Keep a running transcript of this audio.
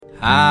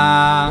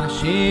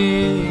Hashivenu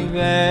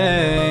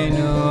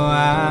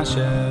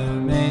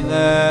Hashem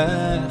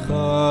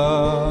Elecho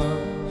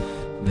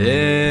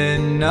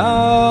V'nashuva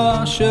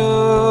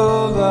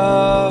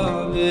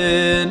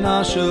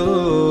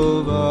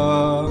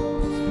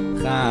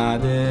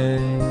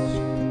Chadesh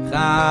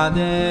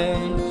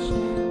Chadesh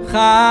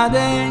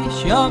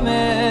Chadesh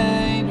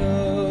Yomeinu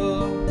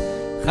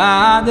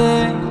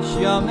Chadesh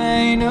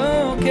Yomeinu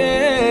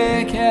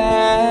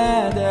Kekadesh.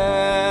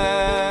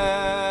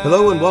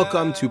 Hello and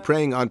welcome to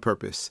Praying on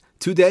Purpose.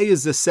 Today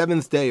is the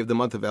 7th day of the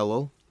month of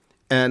Elul,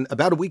 and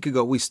about a week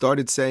ago we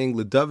started saying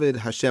LeDavid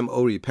Hashem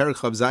Ori, Perek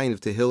Chav Zayin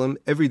of Tehillim,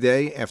 every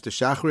day after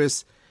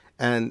Shacharis,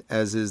 and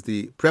as is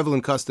the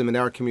prevalent custom in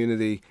our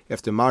community,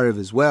 after Mariv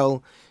as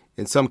well,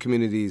 in some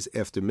communities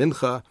after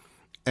Mincha.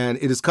 And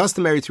it is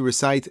customary to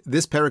recite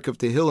this Perek of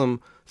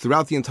Tehillim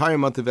throughout the entire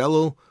month of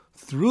Elul,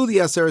 through the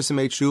Aseret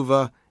Yemei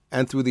Tshuva,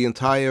 and through the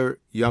entire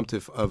Yom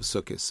Tov of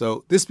Sukkot.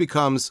 So this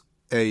becomes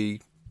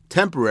a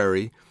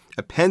temporary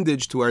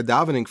appendage to our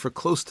davening for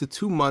close to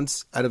 2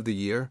 months out of the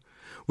year,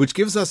 which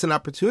gives us an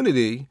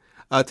opportunity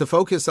to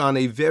focus on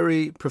a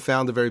very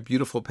profound, a very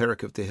beautiful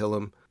Perek of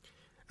Tehillim.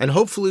 And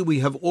hopefully we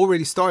have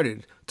already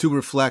started to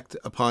reflect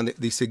upon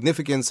the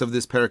significance of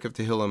this Perek of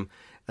Tehillim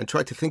and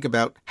try to think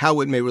about how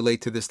it may relate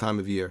to this time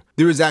of year.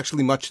 There is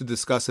actually much to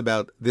discuss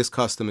about this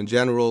custom in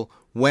general,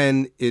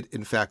 when it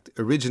in fact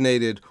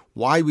originated,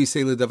 why we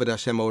say LeDavid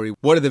Hashem Ori,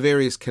 what are the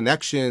various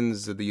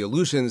connections, the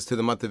allusions to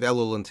the month of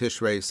Elul and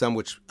Tishrei, some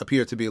which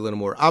appear to be a little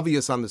more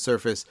obvious on the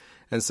surface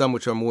and some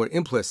which are more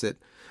implicit.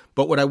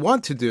 But what I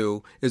want to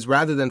do is,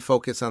 rather than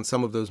focus on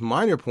some of those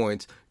minor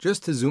points,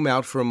 just to zoom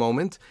out for a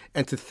moment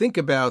and to think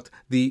about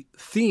the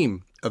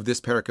theme of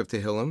this Perek of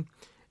Tehillim.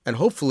 And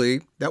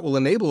hopefully that will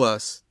enable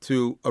us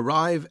to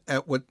arrive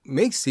at what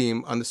may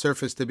seem on the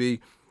surface to be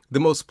the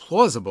most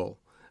plausible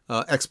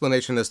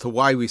explanation as to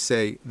why we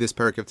say this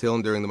Perek of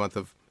Tehillim during the month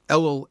of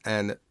Elul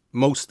and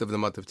most of the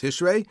month of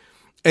Tishrei.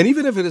 And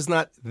even if it is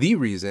not the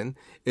reason,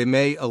 it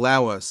may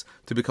allow us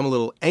to become a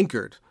little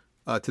anchored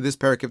to this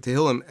Perek of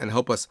Tehillim and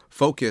help us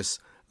focus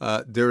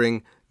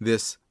during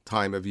this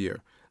time of year.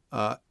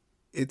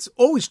 It's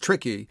always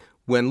tricky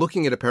when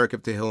looking at a Perek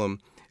of Tehillim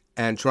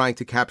and trying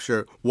to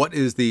capture what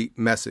is the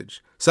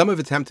message. Some have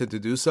attempted to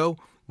do so.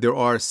 There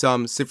are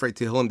some Sifrei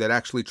Tehillim that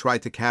actually try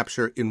to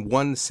capture in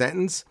one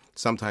sentence,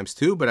 sometimes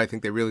two, but I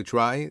think they really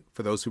try,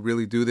 for those who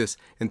really do this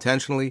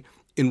intentionally,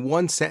 in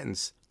one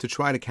sentence to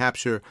try to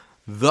capture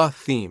the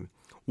theme.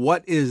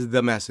 What is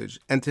the message?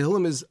 And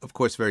Tehillim is, of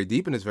course, very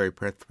deep and it's very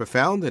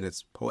profound and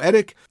it's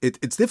poetic.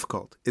 It's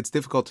difficult. It's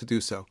difficult to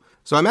do so.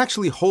 So I'm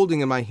actually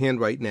holding in my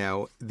hand right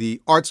now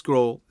the Art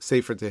Scroll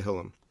Sefer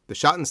Tehillim, the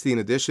Schottenstein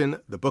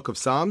edition, the Book of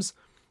Psalms.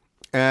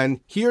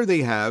 And here they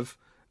have,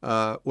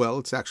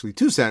 it's actually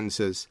 2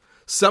 sentences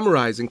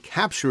summarizing,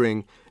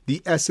 capturing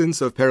the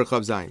essence of Perek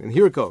Chav Zayin. And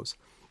here it goes.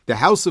 The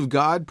house of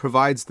God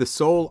provides the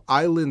sole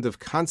island of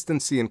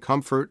constancy and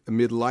comfort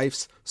amid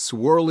life's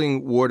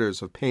swirling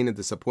waters of pain and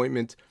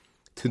disappointment.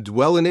 To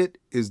dwell in it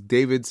is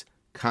David's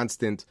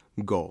constant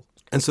goal.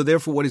 And so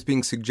therefore what is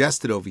being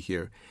suggested over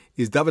here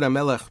is David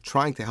HaMelech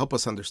trying to help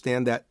us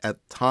understand that at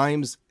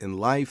times in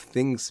life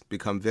things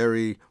become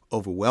very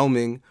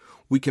overwhelming.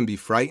 We can be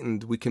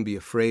frightened, we can be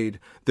afraid.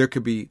 There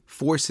could be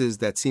forces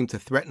that seem to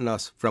threaten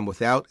us from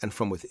without and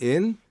from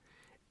within.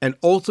 And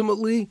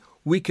ultimately,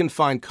 we can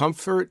find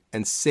comfort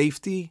and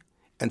safety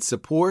and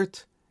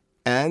support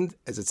and,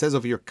 as it says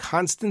over here,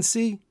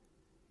 constancy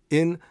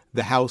in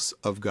the house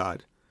of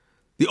God.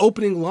 The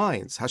opening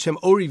lines, Hashem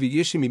Ori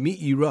v'yishi mimi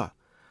ira.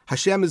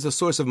 Hashem is the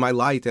source of my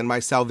light and my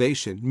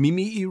salvation.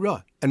 Mimi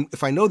ira. And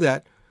if I know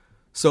that,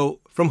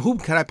 so from whom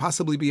can I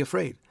possibly be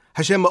afraid?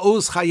 Hashem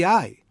ma'oz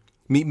chayai.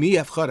 Mimi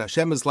efchad.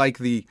 Hashem is like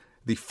the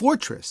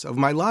fortress of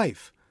my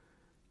life.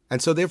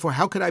 And so therefore,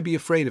 how could I be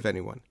afraid of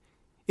anyone?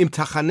 Even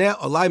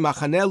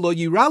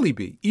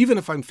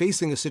if I'm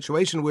facing a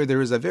situation where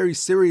there is a very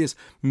serious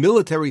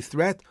military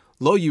threat,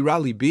 lo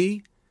yirali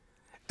bi,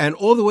 and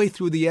all the way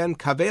through the end,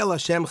 kavel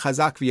Hashem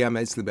chazak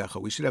v'yametz libecha.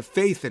 We should have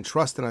faith and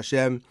trust in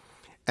Hashem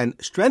and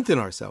strengthen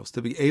ourselves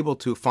to be able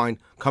to find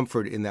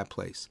comfort in that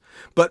place.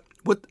 But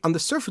what on the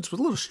surface was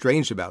a little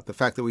strange about the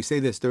fact that we say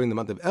this during the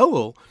month of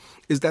Elul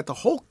is that the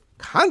whole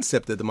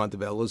concept of the month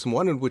of Elul is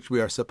one in which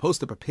we are supposed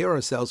to prepare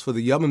ourselves for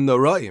the Yomim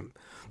Noraim.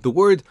 The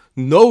word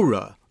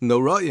Nora,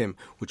 Noraim,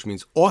 which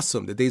means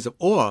awesome, the days of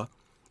awe,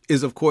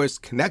 is of course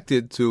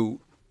connected to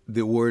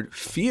the word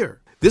fear.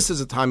 This is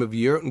a time of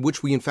year in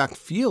which we in fact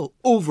feel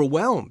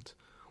overwhelmed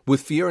with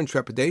fear and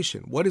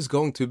trepidation. What is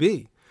going to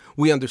be?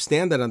 We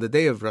understand that on the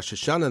day of Rosh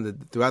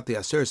Hashanah, throughout the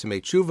Aseret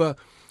Yemei Tshuva,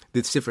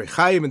 the Sifrei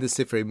Chaim and the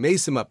Sifrei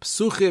Mesim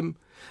Psuchim,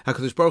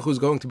 HaKadosh Baruch Hu is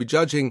going to be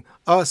judging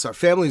us, our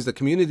families, the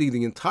community,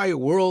 the entire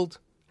world.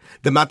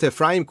 The Mate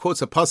Ephraim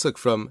quotes a pasuk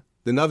from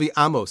the Navi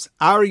Amos,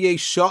 Aryeh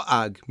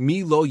Sha'ag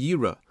mi lo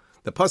yira.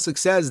 The pasuk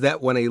says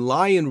that when a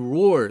lion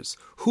roars,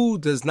 who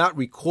does not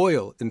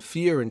recoil in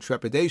fear and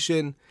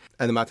trepidation?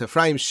 And the Mate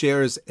Ephraim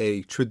shares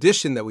a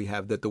tradition that we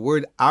have that the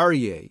word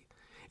Aryeh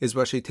is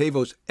Rashi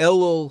Tevos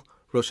Elul,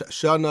 Rosh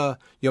Hashanah,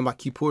 Yom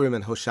Kippurim,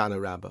 and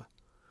Hoshana Rabbah.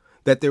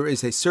 that there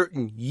is a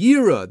certain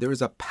yira, there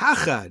is a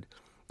pachad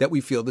that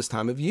we feel this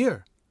time of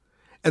year.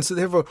 And so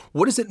therefore,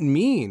 what does it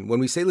mean when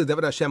we say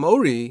L'David Hashem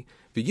Ori,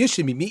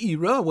 V'yishim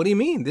mi'ira? What do you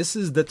mean? This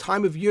is the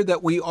time of year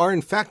that we are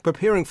in fact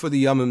preparing for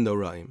the Yamim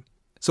Noraim.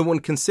 So when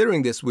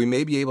considering this, we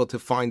may be able to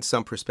find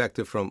some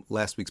perspective from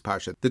last week's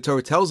parsha. The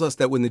Torah tells us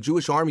that when the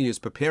Jewish army is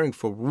preparing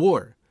for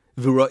war,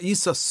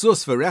 V'ra'isa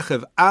sus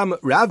v'rechev am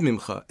rav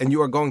mimcha, and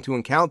you are going to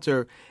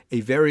encounter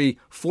a very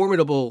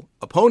formidable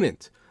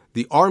opponent,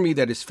 the army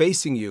that is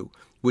facing you,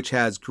 which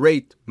has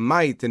great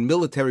might and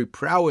military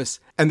prowess,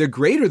 and they're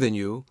greater than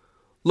you,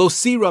 lo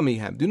sira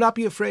mihem, do not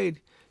be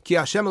afraid. Ki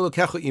Hashem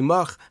Elokecha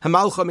imach,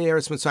 hamalcha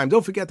me'eretz Mitzrayim.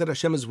 Don't forget that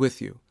Hashem is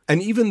with you. And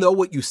even though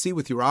what you see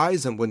with your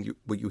eyes and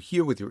what you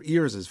hear with your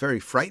ears is very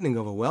frightening,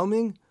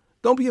 overwhelming,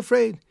 don't be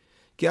afraid.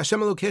 Ki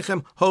Hashem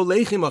Elokechem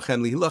holeichim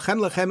achem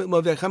lihilachem lechem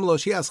imavechem lo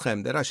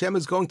shiaschem. That Hashem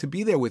is going to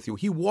be there with you.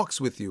 He walks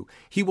with you.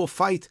 He will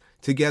fight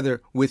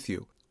together with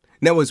you.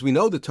 Now, as we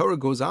know, the Torah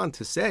goes on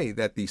to say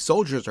that the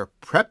soldiers are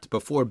prepped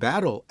before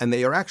battle, and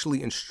they are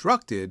actually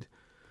instructed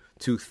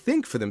to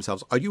think for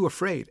themselves, are you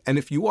afraid? And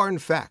if you are in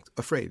fact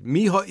afraid,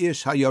 mi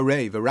ha'ish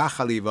hayarei v'rach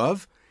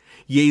halivav,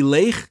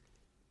 yelech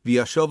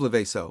v'yashov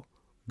leveso,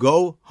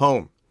 go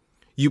home.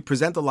 You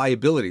present a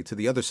liability to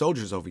the other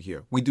soldiers over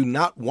here. We do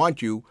not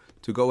want you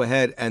to go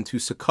ahead and to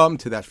succumb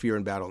to that fear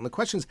in battle. And the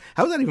question is,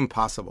 how is that even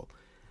possible?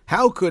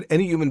 How could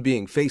any human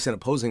being face an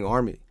opposing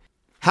army?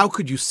 How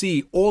could you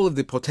see all of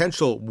the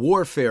potential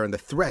warfare and the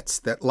threats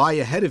that lie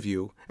ahead of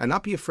you and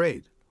not be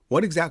afraid?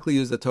 What exactly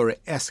is the Torah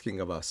asking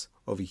of us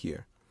over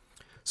here?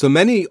 So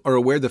many are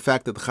aware of the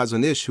fact that the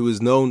Chazon Ish, who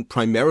is known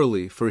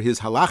primarily for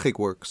his halachic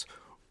works,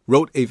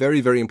 wrote a very,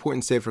 very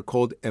important sefer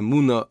called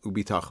Emunah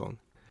Ubitachon.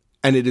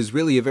 And it is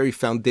really a very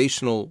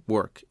foundational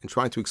work in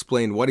trying to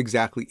explain what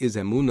exactly is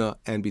Emunah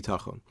and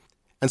Bitachon.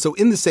 And so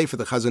in the sefer,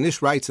 the Chazon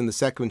Ish writes in the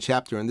second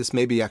chapter, and this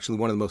may be actually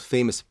one of the most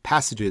famous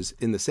passages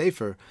in the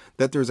sefer,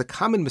 that there is a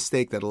common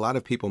mistake that a lot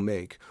of people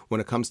make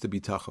when it comes to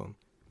Bitachon.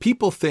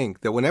 People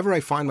think that whenever I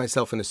find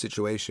myself in a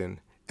situation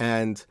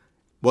and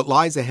what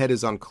lies ahead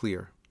is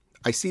unclear,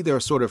 I see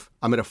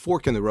I'm at a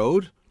fork in the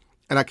road,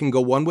 and I can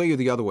go one way or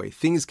the other way.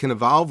 Things can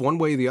evolve one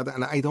way or the other,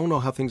 and I don't know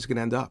how things are going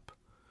to end up.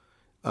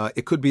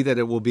 It could be that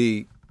it will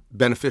be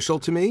beneficial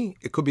to me.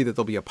 It could be that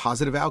there'll be a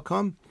positive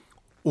outcome.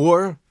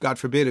 Or, God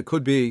forbid, it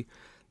could be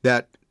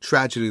that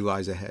tragedy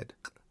lies ahead.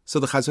 So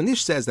the Chazon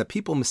Ish says that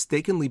people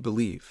mistakenly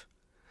believe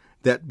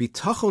that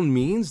bitachon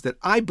means that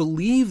I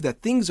believe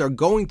that things are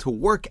going to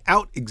work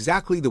out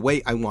exactly the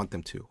way I want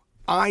them to.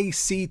 I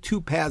see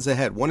two paths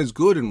ahead. One is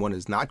good and one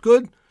is not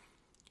good.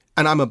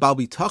 And I'm a Baal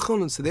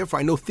Bitachon, and so therefore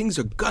I know things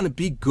are going to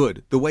be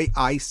good the way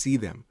I see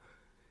them.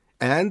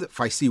 And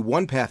if I see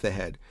one path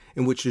ahead,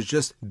 in which is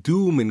just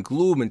doom and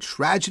gloom and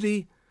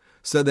tragedy,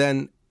 so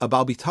then a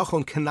Baal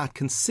Bitachon cannot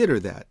consider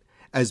that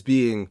as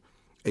being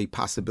a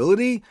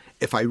possibility.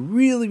 If I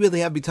really,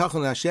 really have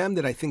Bitachon Hashem,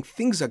 that I think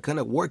things are going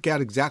to work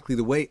out exactly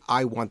the way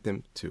I want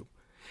them to.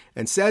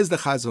 And says the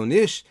Chazon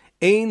Ish,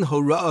 Ein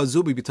hora'ah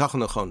zu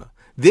b'bitachon achona.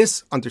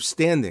 This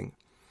understanding,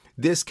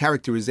 this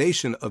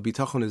characterization of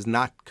bitachon is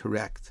not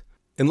correct.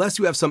 Unless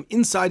you have some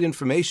inside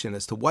information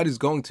as to what is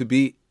going to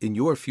be in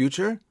your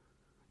future,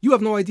 you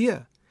have no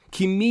idea.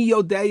 Ki mi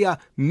yodeya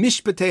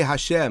mishpatei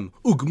Hashem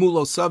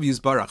ugmulosav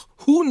yizbarach.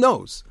 Who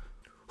knows?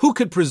 Who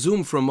could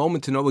presume for a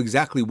moment to know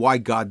exactly why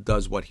God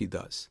does what he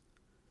does?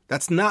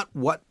 That's not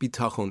what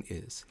bitachon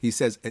is. He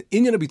says,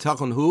 inyan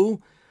bitachon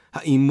hu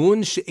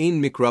ha'imun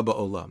she'ein mikra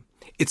ba'olam.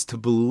 It's to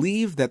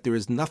believe that there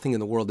is nothing in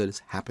the world that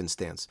is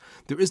happenstance.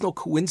 There is no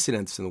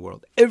coincidence in the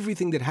world.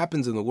 Everything that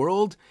happens in the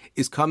world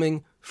is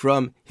coming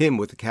from him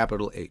with a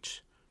capital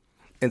H.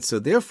 And so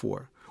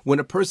therefore, when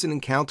a person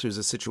encounters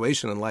a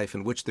situation in life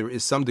in which there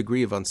is some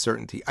degree of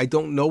uncertainty, I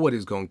don't know what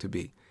is going to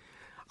be.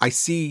 I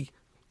see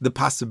the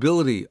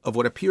possibility of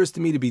what appears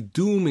to me to be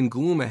doom and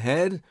gloom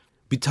ahead.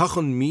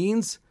 Bitachon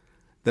means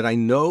that I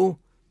know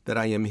that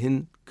I am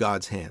in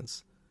God's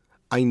hands.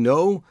 I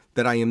know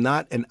that I am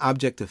not an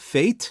object of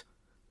fate.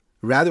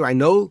 Rather, I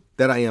know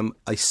that I am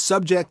a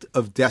subject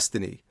of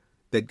destiny,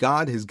 that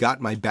God has got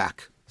my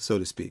back, so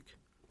to speak.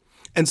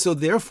 And so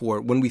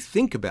therefore, when we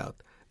think about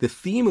the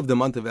theme of the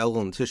month of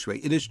Elul and Tishrei,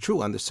 it is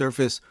true, on the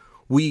surface,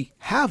 we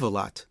have a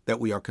lot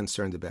that we are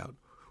concerned about.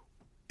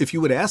 If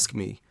you would ask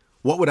me,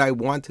 what would I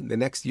want the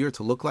next year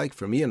to look like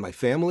for me and my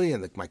family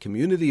and my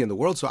community and the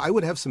world? So I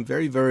would have some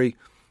very, very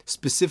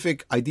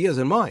specific ideas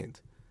in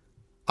mind.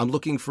 I'm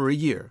looking for a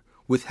year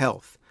with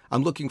health.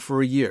 I'm looking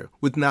for a year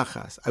with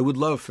nachas. I would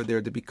love for there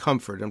to be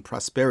comfort and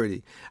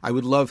prosperity. I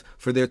would love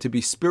for there to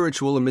be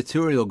spiritual and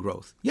material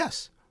growth.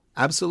 Yes,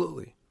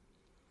 absolutely.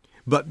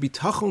 But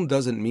bitachon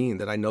doesn't mean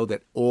that I know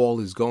that all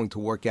is going to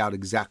work out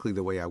exactly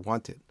the way I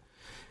want it.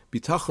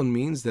 Bitachon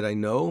means that I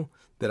know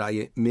that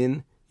I am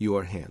in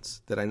your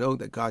hands, that I know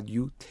that, God,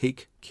 you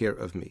take care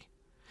of me.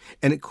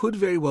 And it could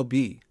very well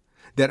be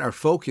that our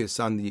focus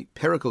on the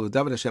Perek of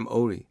David Hashem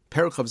Ori,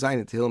 Perek of Zayin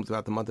and Tehillim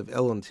throughout the month of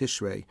Elul and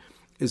Tishrei,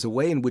 is a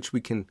way in which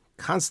we can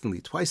constantly,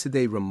 twice a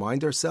day,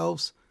 remind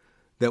ourselves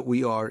that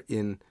we are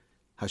in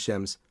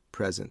Hashem's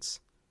presence.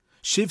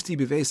 Shivti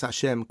b'veis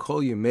Hashem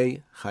kol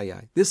yemei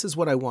chayai. This is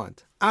what I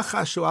want.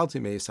 Acha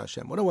shoalti meis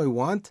Hashem. What do I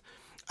want?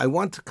 I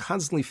want to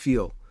constantly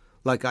feel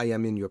like I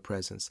am in your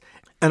presence.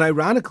 And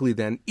ironically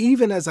then,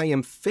 even as I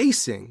am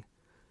facing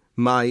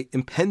my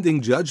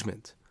impending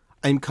judgment,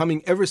 I am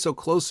coming ever so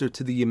closer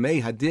to the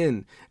Yemei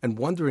Hadin and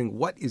wondering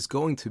what is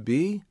going to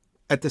be.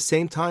 At the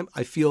same time,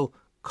 I feel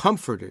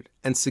comforted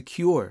and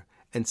secure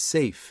and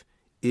safe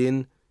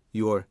in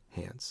your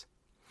hands.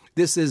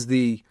 This is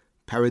the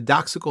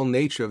paradoxical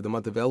nature of the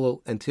month of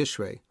Elul and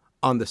Tishrei.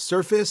 On the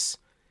surface,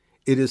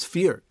 it is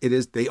fear.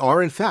 They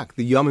are in fact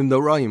the Yamim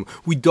Noraim.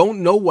 We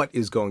don't know what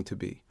is going to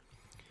be.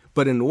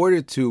 But in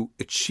order to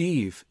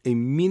achieve a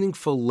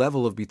meaningful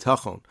level of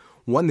bitachon,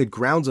 one that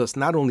grounds us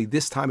not only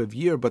this time of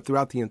year, but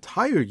throughout the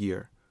entire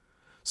year.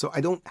 So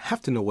I don't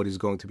have to know what is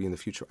going to be in the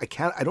future.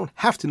 I don't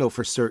have to know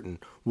for certain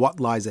what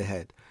lies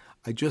ahead.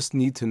 I just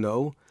need to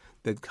know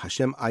that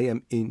Hashem, I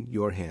am in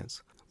your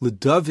hands.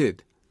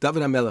 David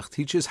HaMelech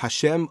teaches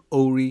Hashem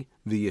Ori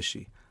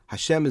V'Yishi.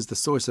 Hashem is the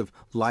source of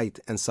light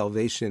and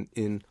salvation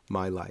in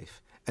my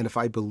life. And if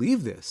I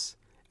believe this,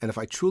 and if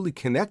I truly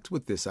connect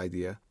with this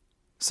idea,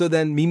 so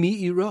then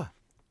Mimi Ira.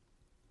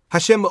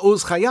 Hashem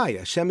Ma'oz Chayai.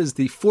 Hashem is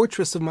the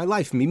fortress of my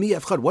life. Mimi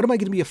Efchad. What am I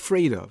going to be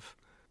afraid of?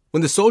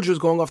 When the soldier is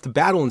going off to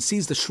battle and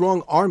sees the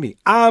strong army,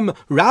 Am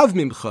Rav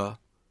Mimcha,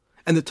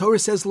 and the Torah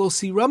says, Lo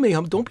Sira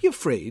Meham, don't be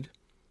afraid.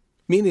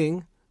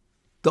 Meaning,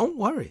 don't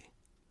worry.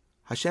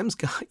 Hashem's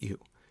got you.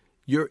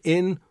 You're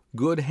in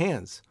good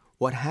hands.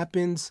 What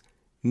happens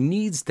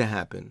needs to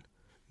happen.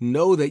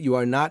 Know that you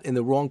are not in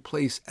the wrong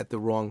place at the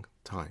wrong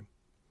time.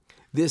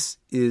 This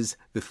is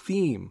the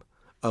theme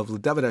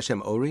of David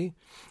Hashem Ori,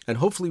 and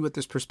hopefully with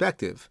this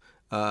perspective,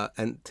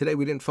 and today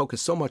we didn't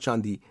focus so much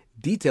on the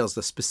details,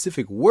 the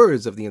specific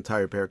words of the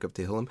entire parak of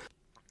Tehillim,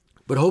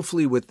 but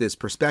hopefully with this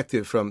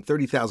perspective from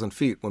 30,000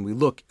 feet, when we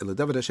look at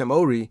David Hashem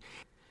Ori,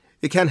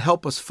 it can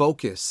help us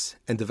focus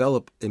and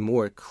develop a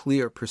more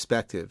clear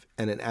perspective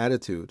and an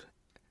attitude,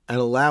 and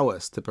allow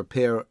us to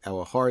prepare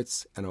our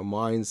hearts and our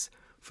minds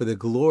for the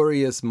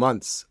glorious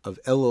months of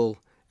Elul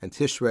and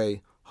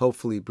Tishrei,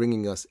 hopefully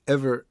bringing us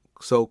ever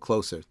so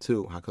closer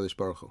to HaKadosh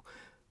Baruch Hu.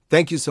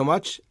 Thank you so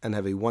much, and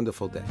have a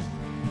wonderful day.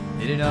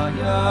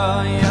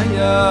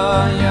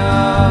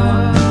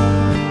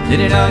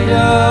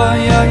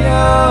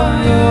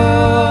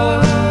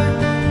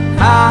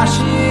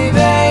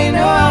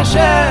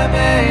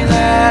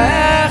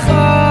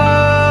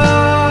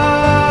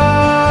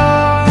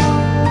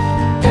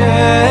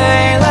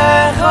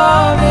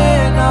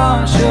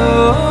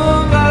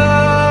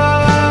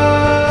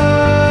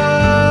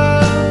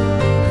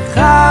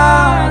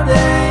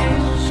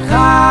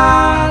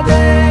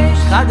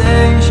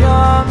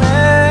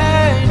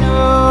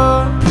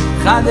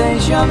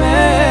 Chadesh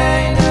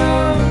Yameinu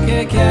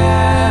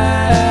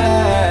Kekeh